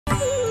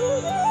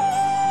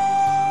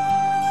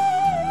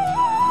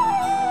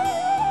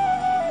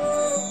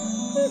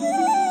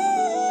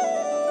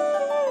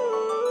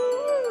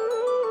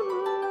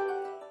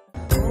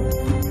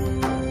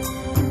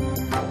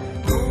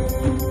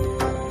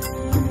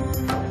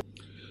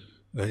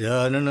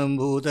गजाननं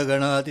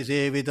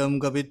भूतगणातिसेवितं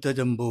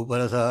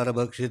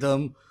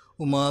कपित्थजम्बूफलसारभक्षितम्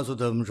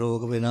उमासुतं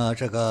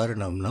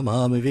शोकविनाशकारणं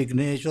नमामि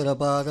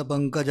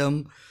विघ्नेश्वरपादपङ्कजम्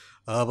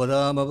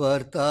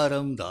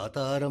आपदामपर्तारं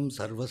दातारं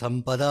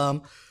सर्वसम्पदां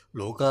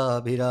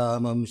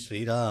लोकाभिरामं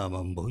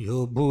श्रीरामं भूयो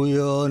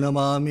भूयो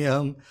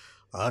नमाम्यहम्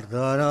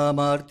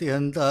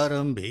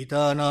आर्तानामार्तिहन्तारं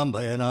भीतानां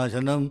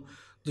भयनाशनं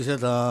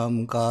द्विषतां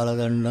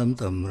कालदण्डं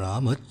तं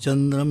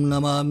रामचन्द्रं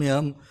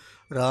नमाम्यहम्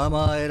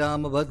रामाय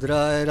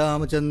रामभद्राय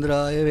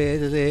रामचन्द्राय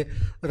वेदसे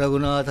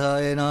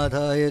रघुनाथाय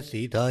नाथाय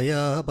सीताय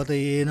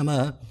पतये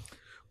नमः।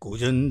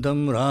 कूजन्तं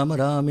राम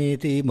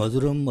रामेति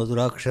मधुरं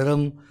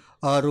मधुराक्षरम्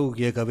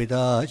आरुह्य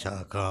कविता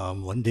शाखां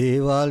वन्दे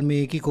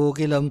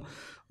वाल्मीकिकोकिलं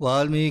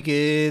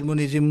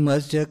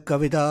वाल्मीकिमुनिसिंहस्य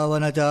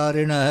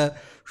कवितावनचारिणः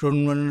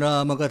शृण्वन्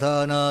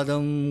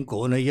रामकथानादं को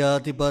न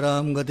याति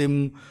परां गतिं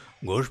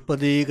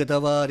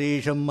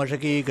गोष्पदीगतवारीशं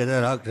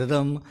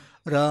मशकीगतराक्षसं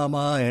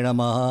रामायण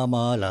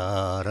महामाला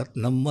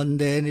रत्नं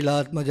वन्दे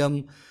नीलात्मजम्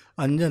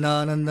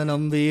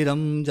अंजनानन्दनं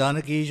वीरं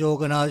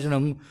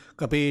जानकीशोकनाशनं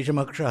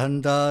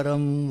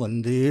कपीशमक्षहन्तारं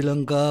वन्दे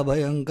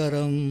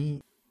लङ्काभयङ्करम्.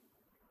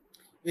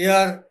 We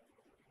are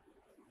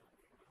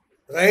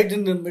right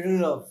in the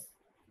middle of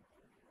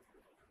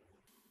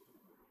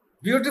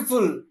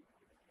beautiful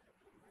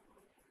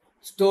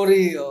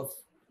story of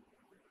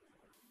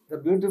the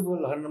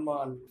beautiful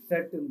Hanuman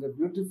set in the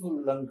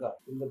beautiful Lanka,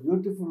 in the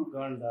beautiful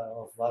Kandam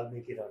of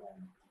Valmiki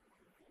Ramayana.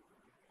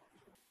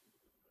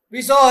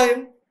 We saw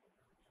him.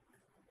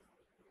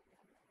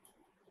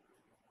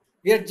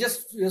 He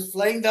was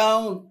flying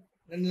down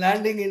and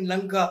landing in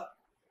Lanka.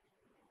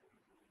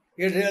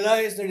 He had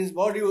realized that his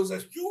body was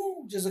as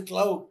huge as a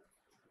cloud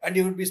and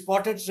he would be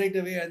spotted straight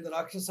away and the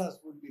Rakshasas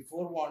would be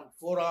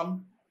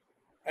forearmed,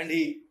 and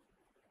he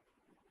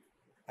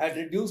had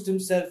reduced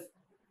himself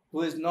to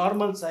his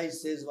normal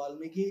size, says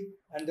Valmiki,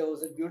 and there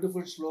was a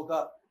beautiful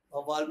shloka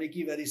of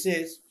Valmiki where he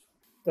says,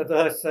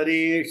 Tatah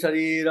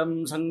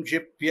shariram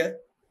sankshipya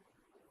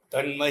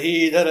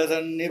tanmahidhara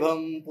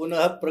sannibham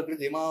punah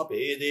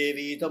prakritimape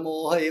vita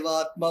moha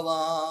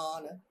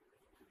ivatmavan.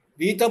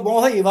 Vita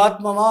moha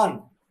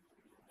ivatmavan.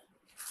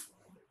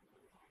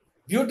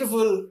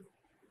 Beautiful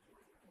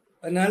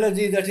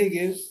analogy that he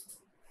gives.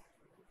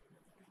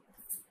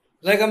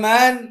 Like a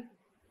man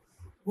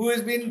who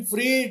has been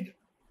freed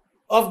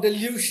of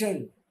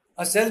delusion,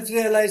 a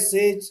self-realized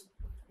sage,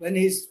 when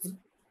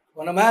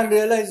a man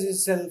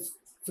realizes himself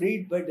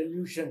freed by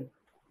delusion,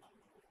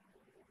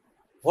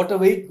 what a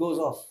weight goes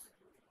off.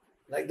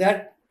 Like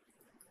that,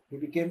 he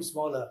became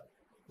smaller.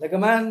 Like a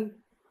man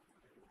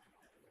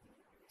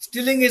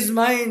stilling his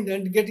mind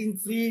and getting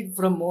freed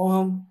from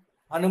moham,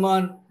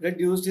 Hanuman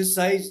reduced his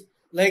size.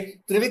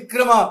 Like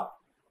Trivikrama,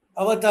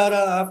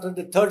 Avatara, after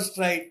the third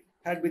stride,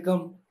 had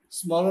become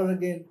smaller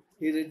again.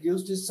 He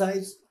reduced his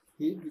size.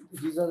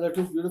 These are the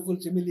two beautiful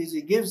similes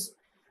he gives.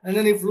 And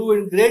then he flew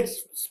in great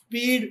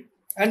speed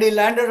and he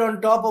landed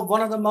on top of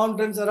one of the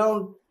mountains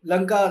around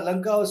Lanka.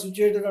 Lanka was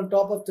situated on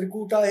top of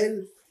Trikuta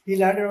hill. He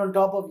landed on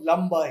top of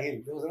Lamba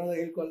hill. There was another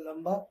hill called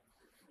Lamba.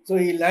 So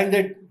he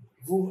landed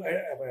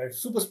at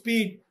super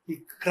speed.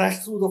 He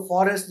crashed through the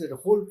forest. The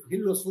whole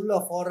hill was full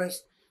of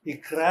forest. He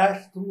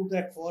crashed through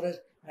that forest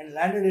and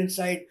landed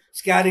inside,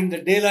 scaring the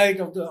daylight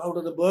out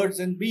of the birds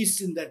and beasts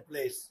in that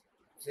place,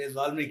 says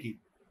Valmiki.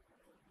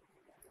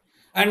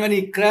 And when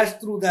he crashed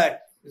through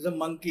that, there's a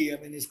monkey.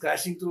 His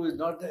crashing through is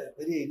not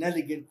very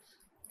inelegant.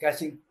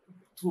 Crashing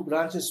through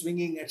branches,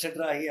 swinging,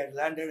 etc. He had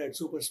landed at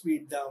super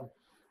speed down.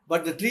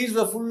 But the trees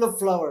were full of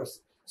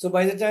flowers. So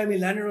by the time he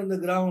landed on the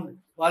ground,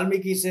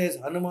 Valmiki says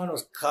Hanuman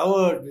was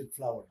covered with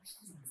flowers.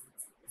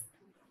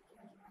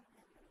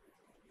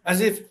 As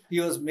if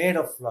he was made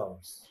of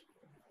flowers.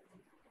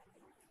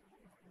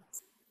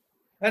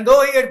 And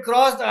though he had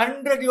crossed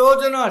 100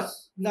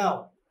 yojanas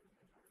now,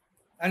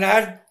 and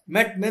had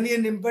met many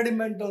an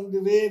impediment on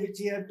the way which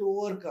he had to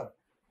overcome,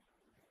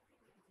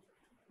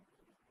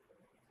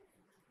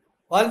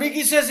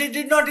 Valmiki says he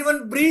did not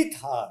even breathe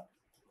hard.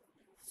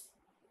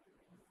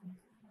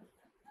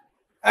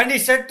 And he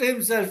said to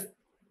himself,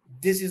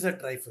 this is a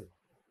trifle.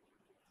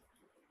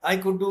 I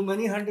could do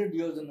many 100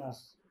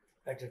 yojanas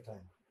at a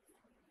time.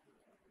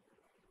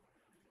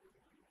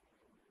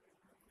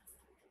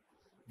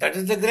 That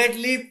is the great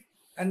leap,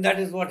 and that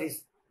is what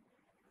his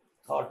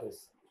thought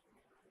is.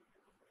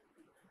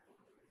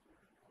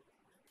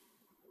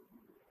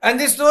 And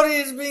this story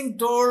is being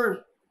told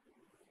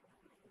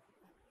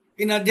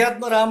in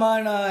Adhyatma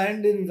Ramayana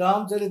and in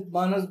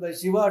Ramcharitmanas by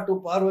Shiva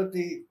to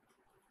Parvati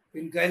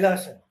in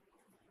Kailasha.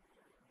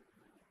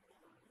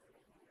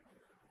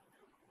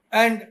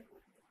 And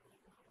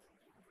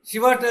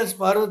Shiva tells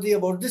Parvati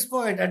about this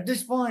point. At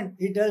this point,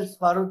 he tells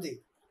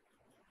Parvati,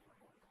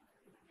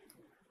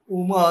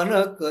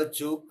 Umana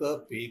kachu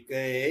kapi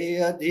ke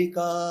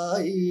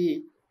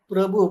adhikai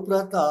Prabhu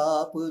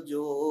pratap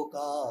jo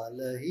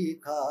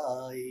kalahi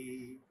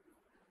khai.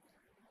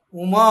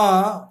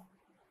 Uma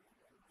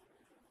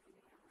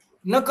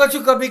na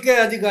kachu kapi ke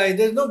adhikai.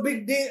 There is no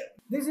big deal.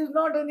 This is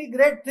not any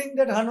great thing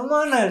that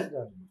Hanuman has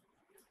done.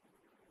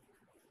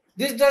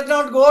 This does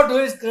not go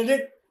to his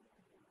credit.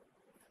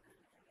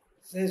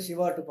 says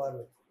Shiva to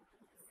Parvati.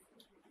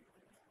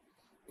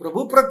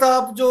 Prabhu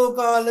Pratap jo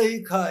kaal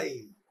hi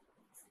khai.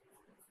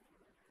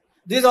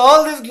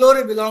 All this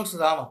glory belongs to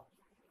Rama.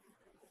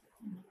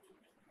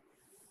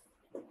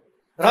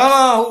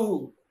 Rama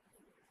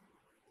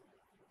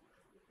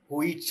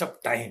who eats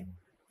up time.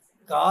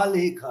 Kaal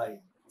hi khai.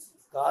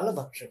 Kala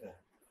bhakshaka.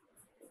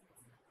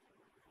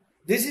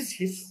 This is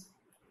his.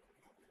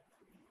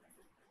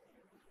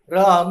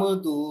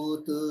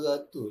 Ramadut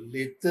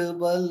atulit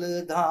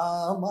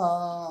baldhama.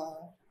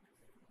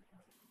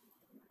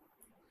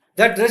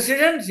 That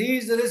residence, he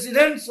is the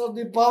residence of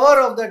the power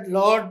of that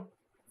Lord.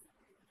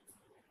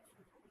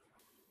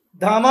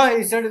 Dhama,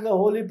 he said, is a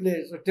holy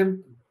place, a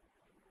temple.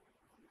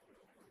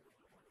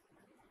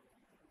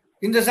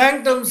 In the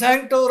sanctum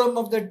sanctorum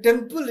of the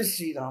temple is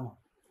Sri Rama.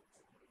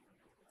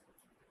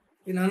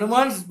 In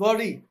Hanuman's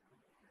body,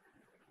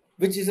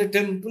 which is a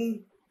temple,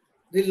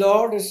 the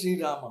Lord is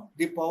Sri Rama.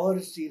 The power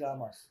is Sri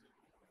Rama's.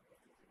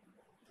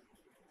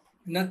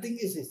 Nothing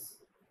is his.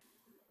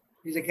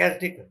 He is a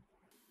caretaker.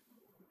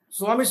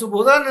 Swami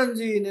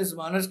Subodhananji in his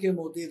Manas Ke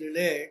Moti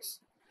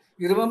relates,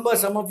 you remember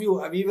some of you,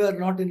 we were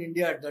not in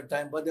India at that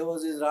time, but there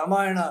was this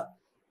Ramayana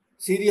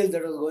serial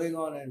that was going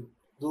on in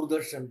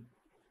Doordarshan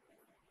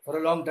for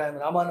a long time,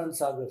 Ramanand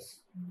Sagars.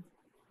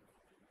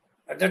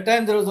 At that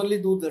time there was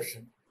only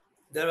Doordarshan.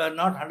 There were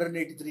not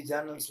 183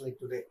 channels like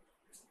today.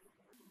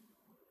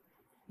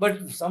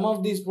 But some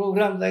of these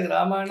programs like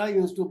Ramayana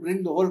used to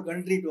bring the whole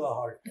country to a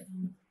halt.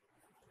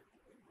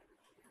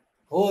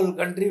 Whole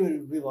country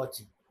will be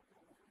watching.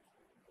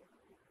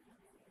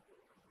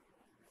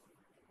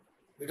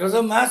 It was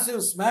a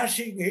massive,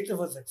 smashing hit of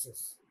a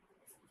success.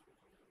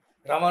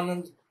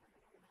 Ramanand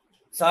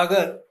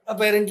Sagar,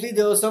 apparently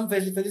there was some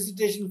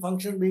felicitation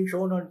function being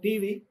shown on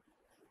TV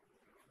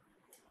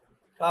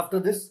after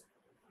this.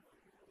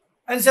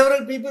 And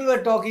several people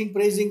were talking,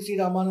 praising Sri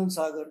Ramanand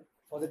Sagar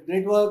for the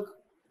great work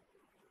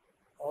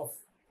of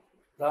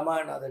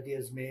Ramayana that he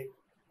has made.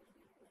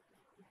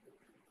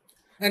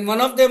 And one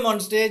of them on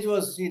stage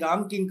was Sri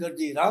Ram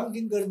Kinkarji. Ram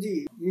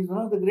Kinkarji is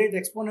one of the great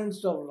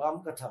exponents of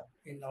Ram Katha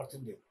in North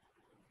India.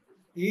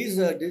 He is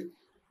in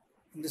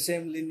the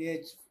same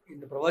lineage in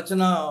the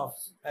Pravachana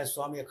as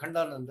Swami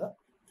Akhandananda.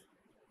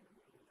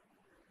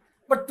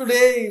 But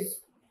today is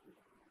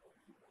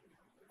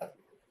a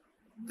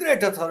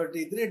great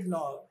authority, great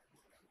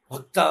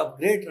Bhakta,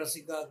 great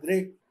Rasika,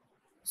 great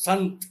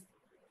Sant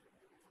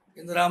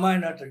in the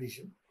Ramayana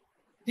tradition.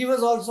 He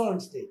was also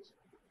on stage.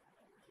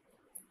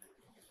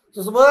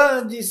 So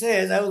Subodhananji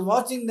says, I was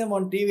watching them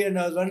on TV and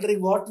I was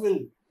wondering what will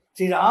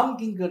Sri Ram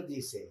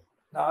Kinkarji say.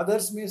 Now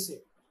others may say.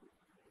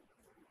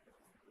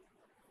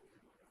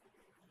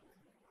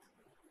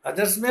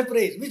 Others may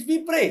praise, which we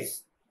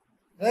praise.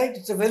 Right?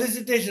 It's a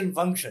felicitation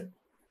function.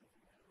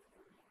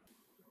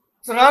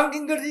 So Ram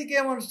Kinkarji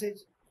came on stage.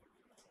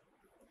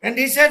 And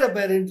he said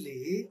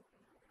apparently,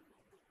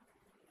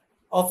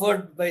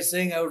 offered by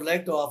saying, I would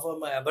like to offer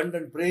my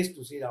abundant praise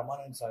to Sri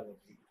Ramanand Sagar.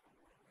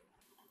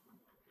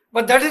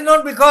 But that is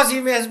not because he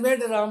has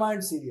made a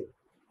Ramayana serial.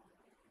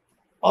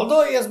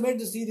 Although he has made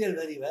the serial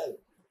very well.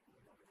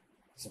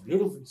 It's a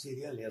beautiful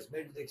serial. He has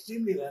made it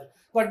extremely well.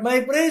 But my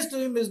praise to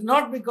him is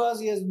not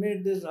because he has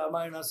made this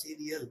Ramayana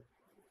serial.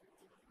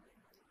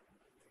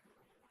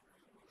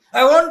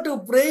 I want to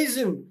praise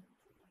him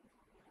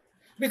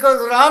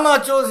because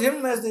Rama chose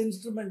him as the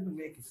instrument to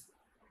make it.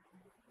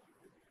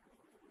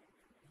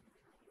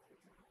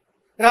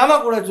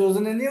 Rama could have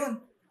chosen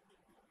anyone.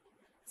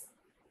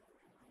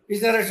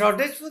 Is there a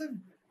shortage for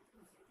him?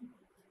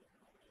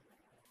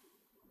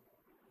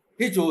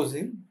 He chose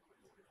him.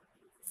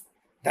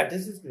 That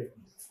is his greatness.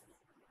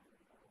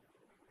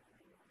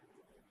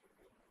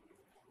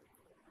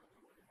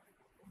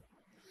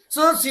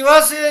 So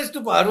Shiva says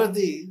to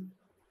Parvati,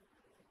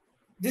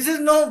 this is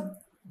no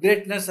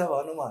greatness of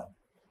Hanuman.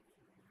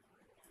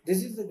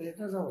 This is the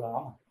greatness of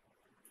Rama.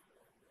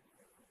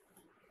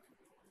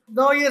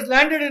 Now he has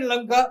landed in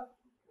Lanka.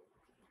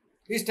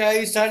 He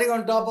is standing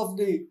on top of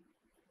the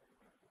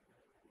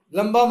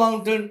Lamba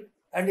mountain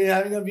and he is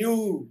having a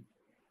view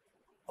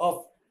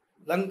of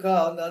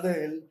Lanka on the other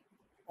hill.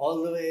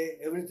 All the way,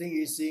 everything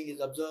he is seeing, he is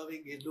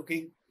observing, he is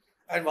looking.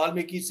 And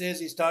Valmiki says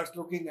he starts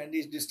looking and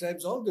he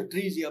describes all the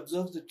trees. He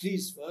observes the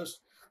trees first.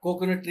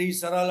 Coconut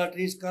trees, sarala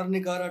trees,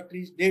 karnikara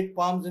trees, date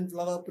palms in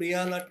flower,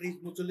 priyala trees,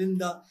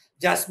 muchulinda,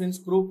 jasmine,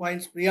 screw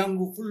pines,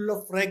 priyangu, full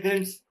of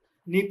fragrance,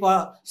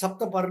 nipa,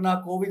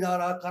 saptaparna,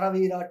 kovidara,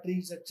 karavira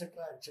trees, etc.,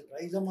 etc.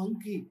 He is a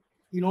monkey.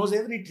 He knows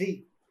every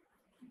tree.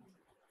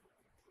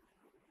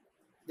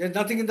 There is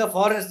nothing in the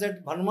forest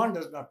that Hanuman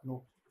does not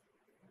know.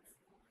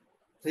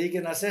 So he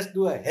can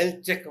do a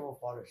health check of a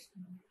forest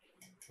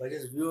by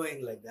just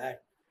viewing like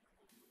that.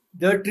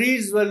 The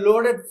trees were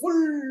loaded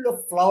full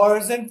of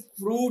flowers and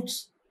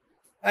fruits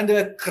and they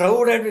were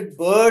crowded with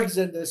birds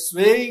and they were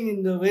swaying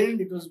in the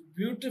wind. It was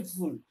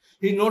beautiful.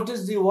 He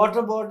noticed the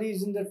water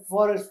bodies in that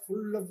forest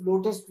full of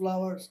lotus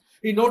flowers.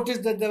 He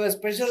noticed that there were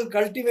special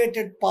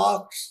cultivated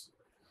parks,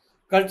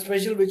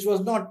 which was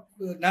not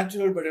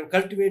natural but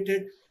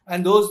cultivated,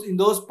 And in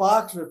those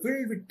parks were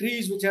filled with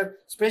trees which have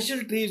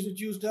special trees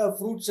which used to have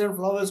fruits and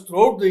flowers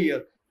throughout the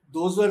year.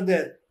 Those were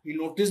there. He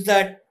noticed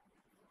that.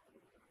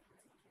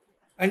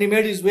 And he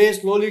made his way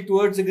slowly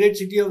towards the great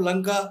city of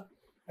Lanka.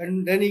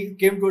 And then he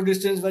came to a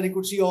distance where he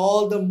could see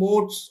all the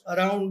moats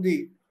around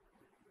the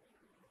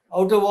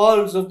outer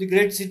walls of the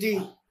great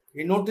city.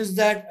 He noticed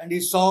that, and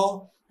he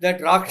saw that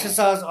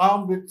Rakshasas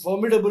armed with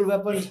formidable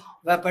weapons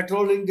were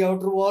patrolling the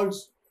outer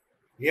walls.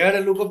 He had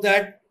a look of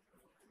that.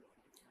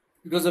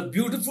 It was a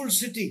beautiful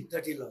city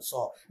that he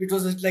saw. It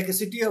was like a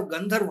city of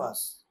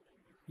Gandharvas.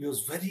 He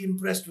was very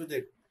impressed with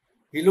it.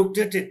 He looked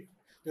at it.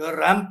 There were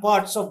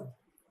ramparts of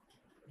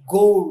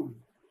gold.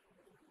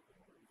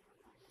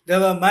 There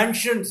were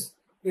mansions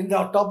in the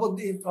top of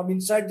from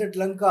inside that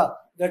Lanka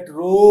that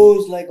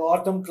rose like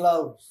autumn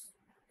clouds.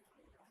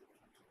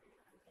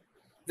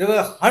 There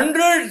were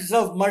hundreds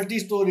of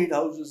multi-storied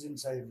houses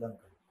inside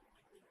Lanka.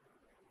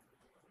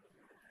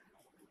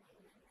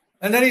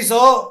 And then he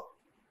saw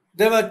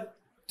there were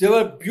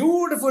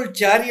beautiful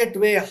chariot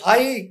way,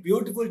 high,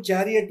 beautiful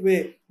chariot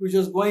way, which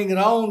was going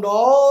around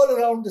all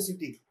around the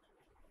city.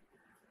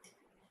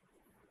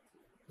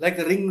 Like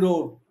a ring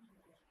road.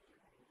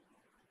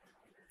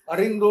 A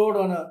ring road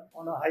on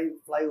a high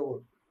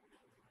flyover.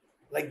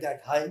 Like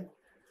that, high.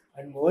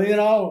 And going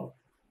around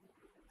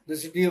the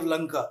city of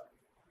Lanka.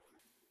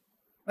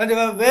 And there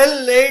were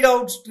well laid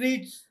out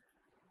streets,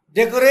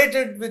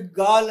 decorated with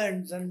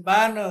garlands and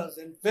banners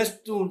and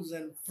festoons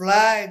and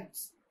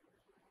flags.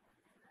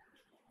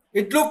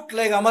 It looked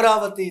like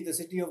Amaravati, the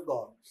city of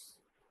gods.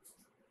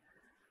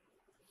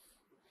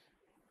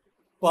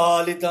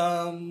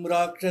 Palitam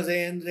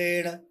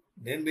rakshasendrena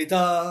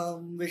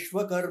nirmitam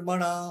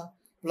vishvakarmana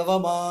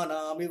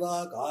plavamanam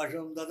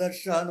ivakasham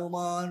dadarsha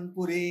Hanuman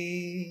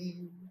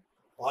puri.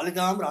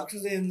 Palitam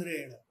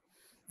rakshasendrena.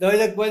 By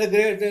the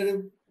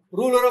great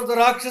ruler of the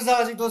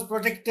Rakshasas, it was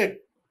protected.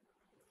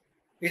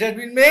 It had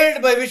been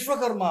made by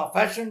Vishwakarma,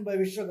 fashioned by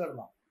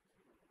Vishwakarma.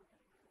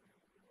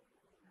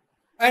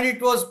 And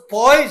it was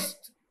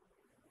poised.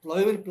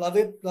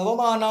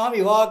 Plavamanam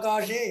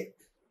ivakashe.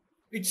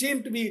 It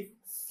seemed to be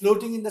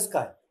floating in the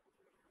sky.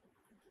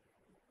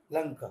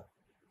 Lanka.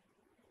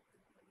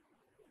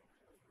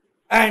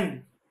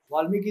 And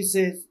Valmiki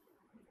says,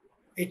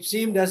 it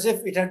seemed as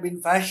if it had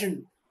been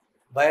fashioned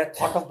by a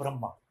thought of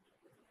Brahma.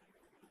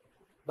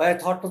 By a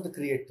thought of the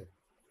Creator.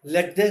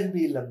 Let there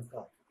be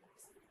Lanka.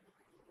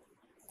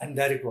 And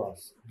there it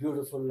was.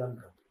 Beautiful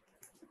Lanka.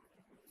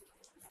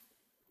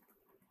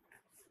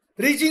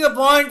 Reaching a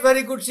point where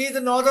he could see the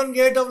northern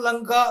gate of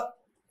Lanka,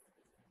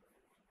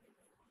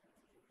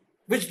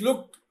 which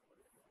looked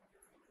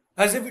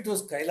as if it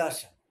was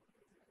Kailasha.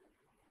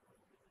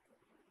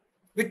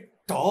 With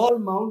tall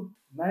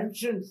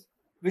mansions,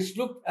 which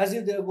looked as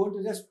if they were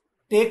going to just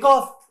take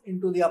off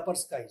into the upper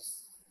skies.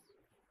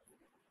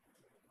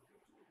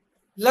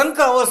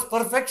 Lanka was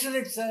perfection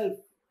itself.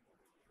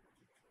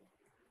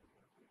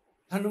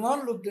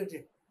 Hanuman looked at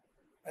it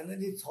and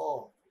then he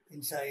saw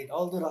inside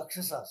all the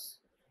Rakshasas.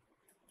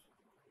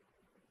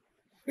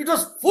 It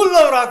was full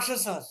of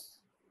Rakshasas.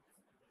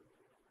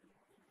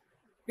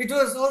 It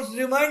was also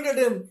reminded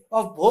him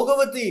of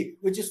Bhogavati,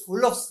 which is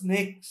full of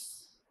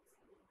snakes.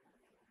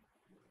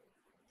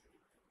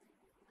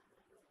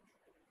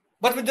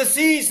 But with the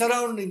sea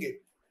surrounding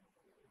it,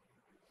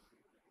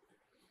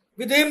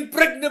 with the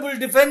impregnable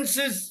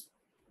defenses,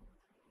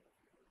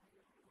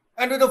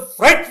 and with a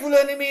frightful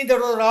enemy that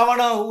was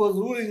Ravana who was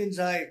ruling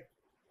inside.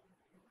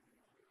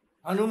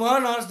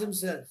 Hanuman asked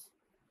himself,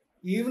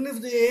 even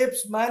if the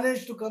apes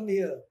manage to come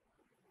here,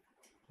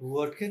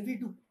 what can we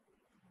do?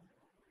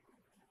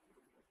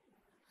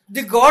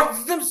 The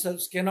gods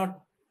themselves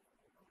cannot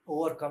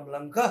overcome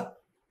Lanka.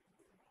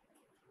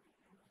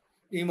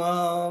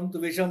 Imam tu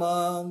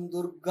vishamam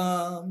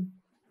durgam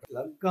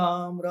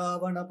Lankam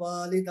ravana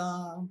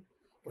palitam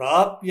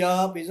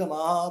prapya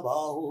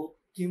pisamabahu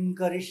kim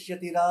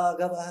karishyati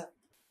raghava.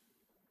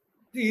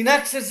 The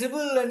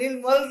inaccessible and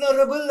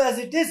invulnerable as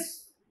it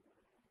is,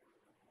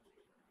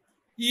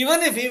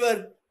 even if he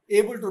were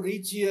able to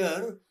reach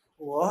here,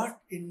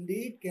 what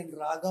indeed can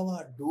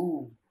Raghava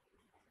do?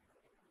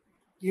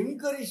 Kim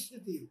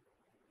karishyati?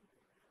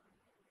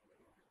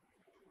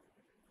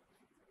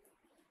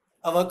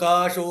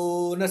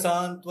 Avakasho na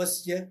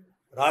santvasya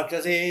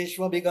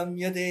rakshaseshva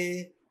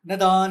bigamyate na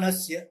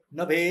danasya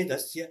na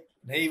bhedasya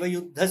naiva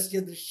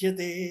yuddhasya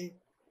drishyate.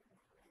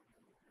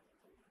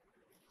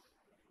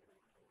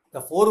 The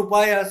four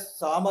upayas,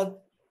 samad,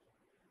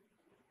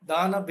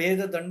 dana,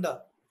 bheda, danda,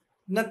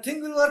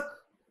 nothing will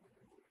work.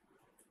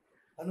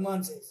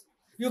 Hanuman says,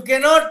 you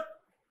cannot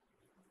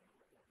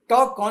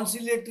talk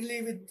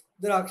conciliatorily with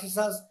the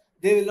Rakshasas.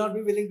 They will not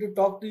be willing to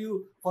talk to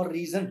you for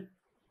reason.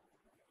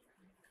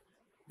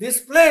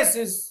 This place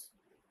is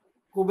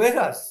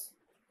Kuberas.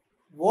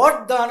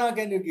 What dana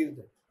can you give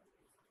them?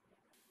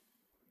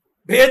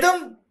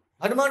 Bhedam,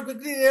 Hanuman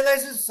quickly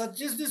realizes such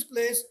is this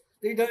place.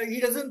 He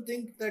doesn't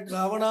think that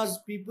Ravana's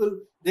people,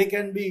 they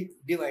can be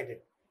divided.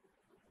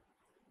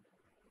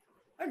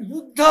 And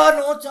Yuddha,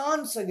 no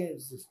chance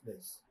against this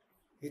place,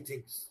 he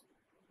thinks.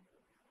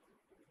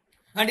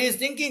 And he is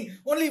thinking,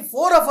 only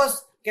 4 of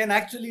us can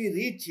actually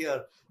reach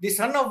here. The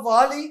son of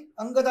Vali,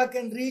 Angada,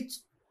 can reach.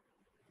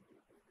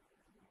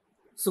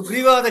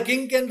 Sugriva, the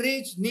king, can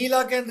reach.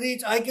 Neela can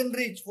reach. I can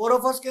reach. 4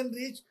 of us can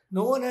reach.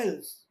 No one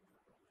else.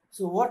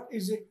 So what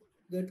is it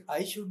that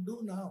I should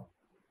do now?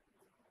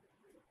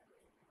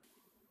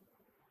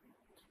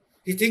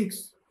 He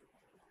thinks.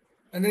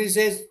 And then he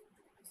says,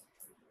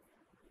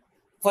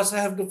 first I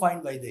have to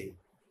find Vaidehi.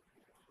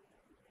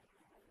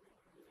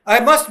 I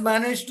must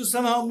manage to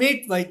somehow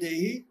meet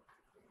Vaidehi.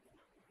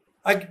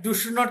 I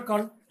should not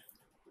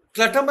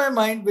clutter my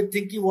mind with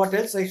thinking what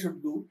else I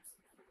should do.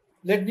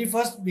 Let me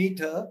first meet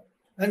her,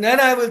 and then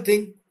I will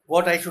think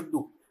what I should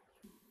do.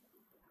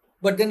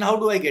 But then how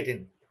do I get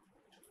in?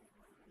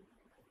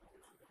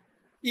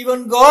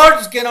 Even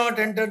gods cannot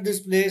enter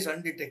this place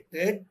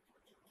undetected.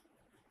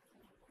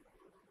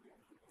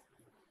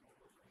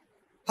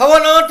 How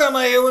on earth am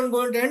I even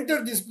going to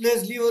enter this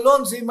place, leave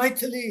alone, say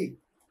Maithili?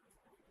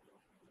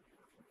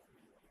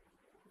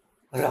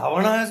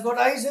 Ravana has got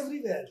eyes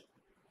everywhere.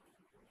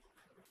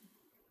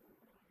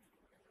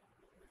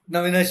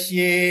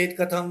 Navinashyet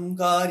katham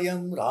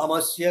karyam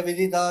ramasya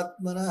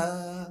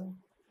viditatmanah.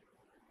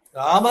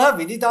 Rama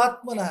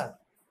viditatmanah.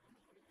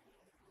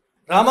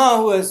 Rama,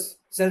 who has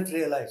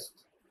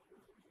self-realized,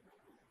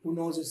 who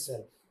knows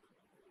himself.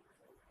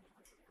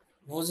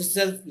 Knows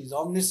himself, is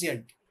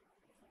omniscient.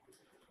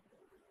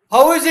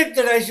 How is it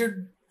that I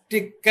should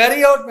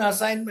carry out my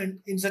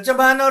assignment in such a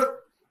manner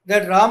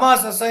that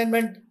Rama's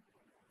assignment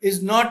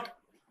does not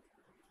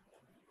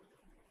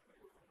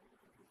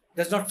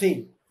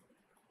fail?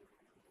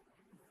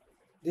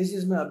 This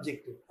is my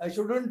objective. I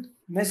shouldn't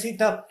mess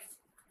it up.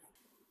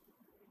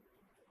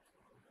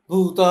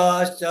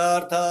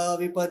 Bhutaschartha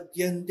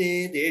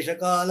vipadyante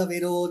deshakala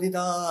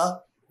virodita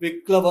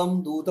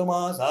viklavam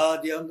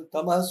dutamasadyam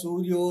tamah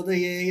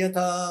suryodaye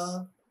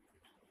yatha.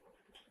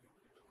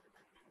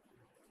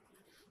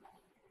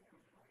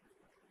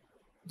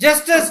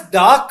 Just as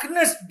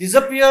darkness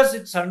disappears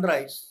at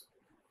sunrise,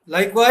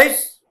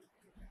 likewise,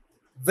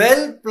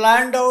 well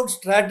planned out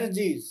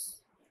strategies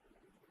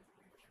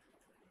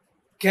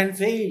can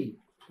fail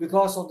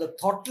because of the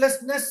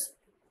thoughtlessness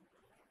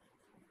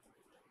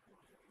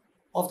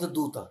of the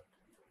Duta.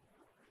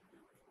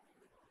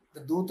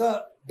 The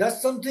Duta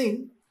does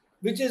something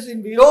which is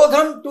in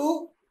virodham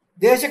to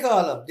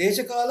Deshakala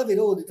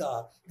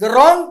virodita. The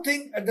wrong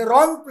thing at the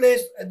wrong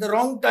place at the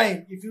wrong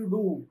time, if you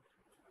do.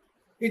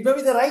 It may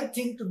be the right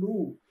thing to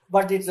do,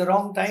 but it's the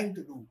wrong time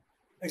to do.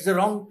 It's the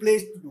wrong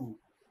place to do.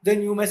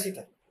 Then you mess it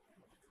up.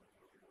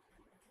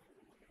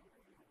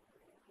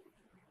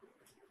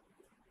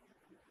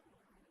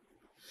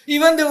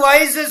 Even the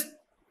wisest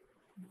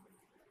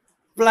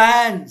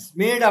plans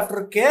made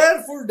after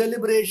careful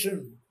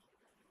deliberation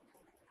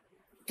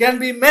can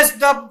be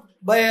messed up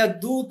by a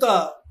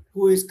Duta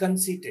who is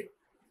conceited.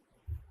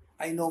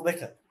 I know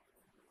better.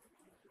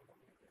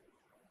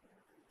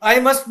 I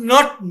must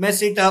not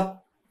mess it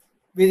up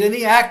with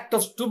any act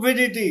of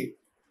stupidity,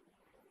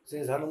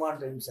 says Hanuman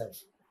to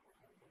himself.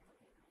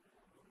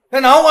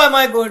 And how am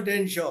I going to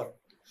ensure?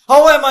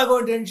 How am I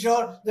going to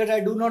ensure that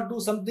I do not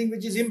do something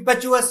which is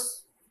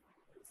impetuous?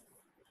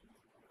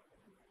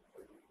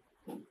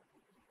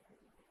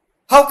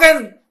 How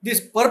can this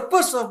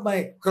purpose of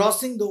my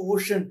crossing the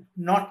ocean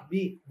not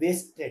be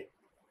wasted?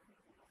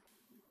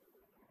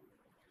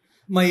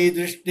 Mai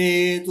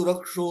drishte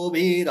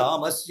turakshobhi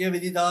ramasya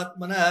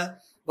viditatmana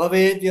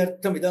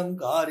bhavedyarthamidam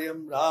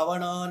karyam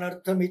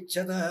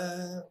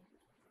ravananarthamicchata.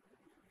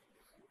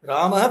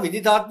 Rama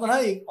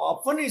viditatmana,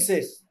 often he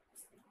says.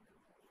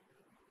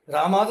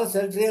 Rama the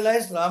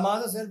self-realized, Rama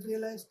the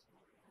self-realized.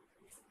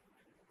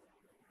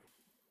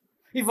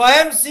 If I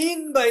am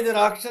seen by the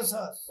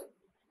Rakshasas,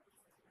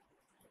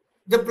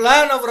 the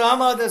plan of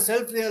Rama the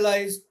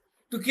self-realized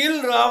to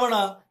kill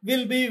Ravana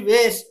will be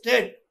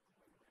wasted.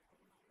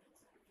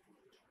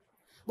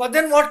 But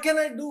then what can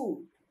I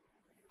do?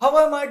 How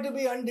am I to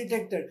be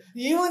undetected?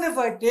 Even if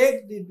I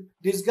take the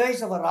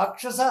disguise of a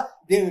Rakshasa,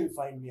 they will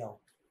find me out.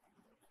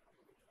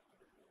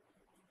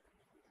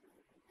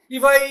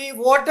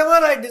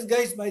 Whatever I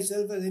disguise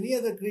myself as any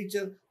other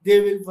creature,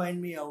 they will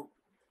find me out.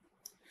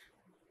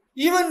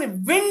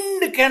 Even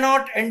wind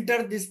cannot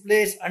enter this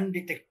place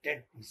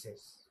undetected, he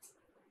says.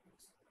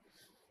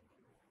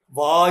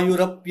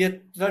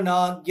 Vayurapyatra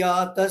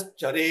nagyatas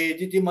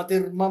charejiti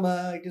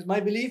matirmama. It is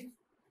my belief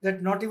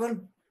that not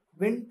even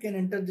wind can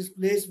enter this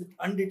place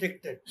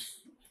undetected.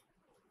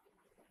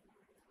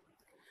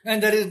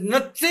 And there is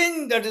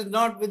nothing that is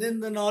not within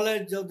the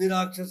knowledge of the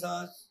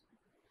Rakshasas.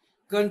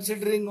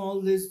 Considering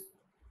all this,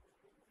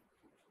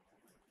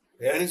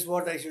 here is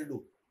what I shall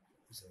do,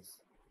 he says.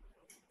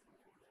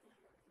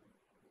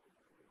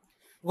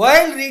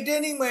 While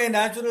retaining my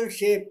natural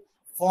shape,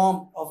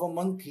 form of a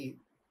monkey,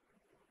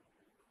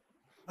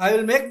 I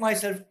will make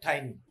myself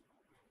tiny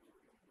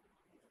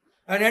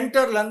and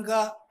enter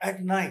Lanka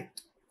at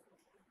night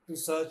to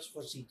search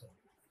for Sita.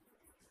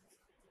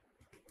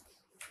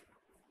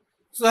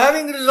 So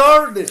having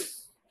resolved this,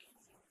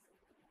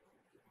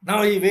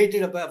 now he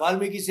waited,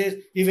 Valmiki says,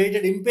 he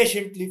waited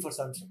impatiently for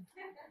sunset.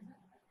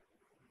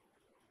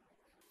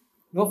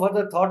 No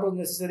further thought was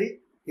necessary.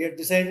 He had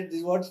decided this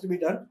is what's to be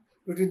done.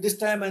 Between this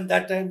time and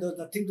that time, there was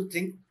nothing to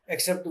think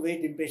except to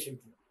wait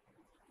impatiently.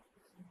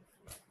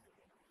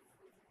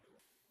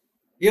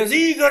 He was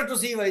eager to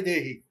see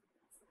Vaidehi.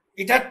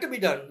 It had to be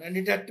done, and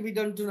it had to be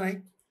done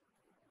tonight.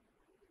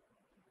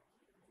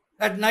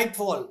 At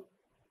nightfall,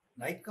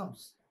 night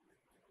comes.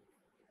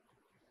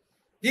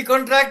 He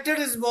contracted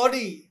his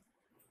body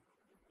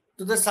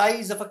to the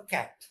size of a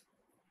cat.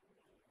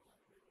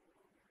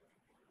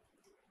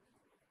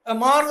 A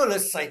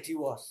marvelous sight he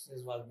was,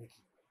 says Valmiki.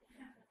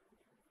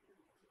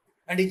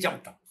 And he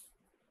jumped up.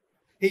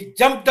 He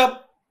jumped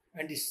up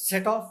and he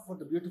set off for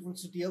the beautiful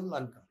city of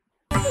Lanka.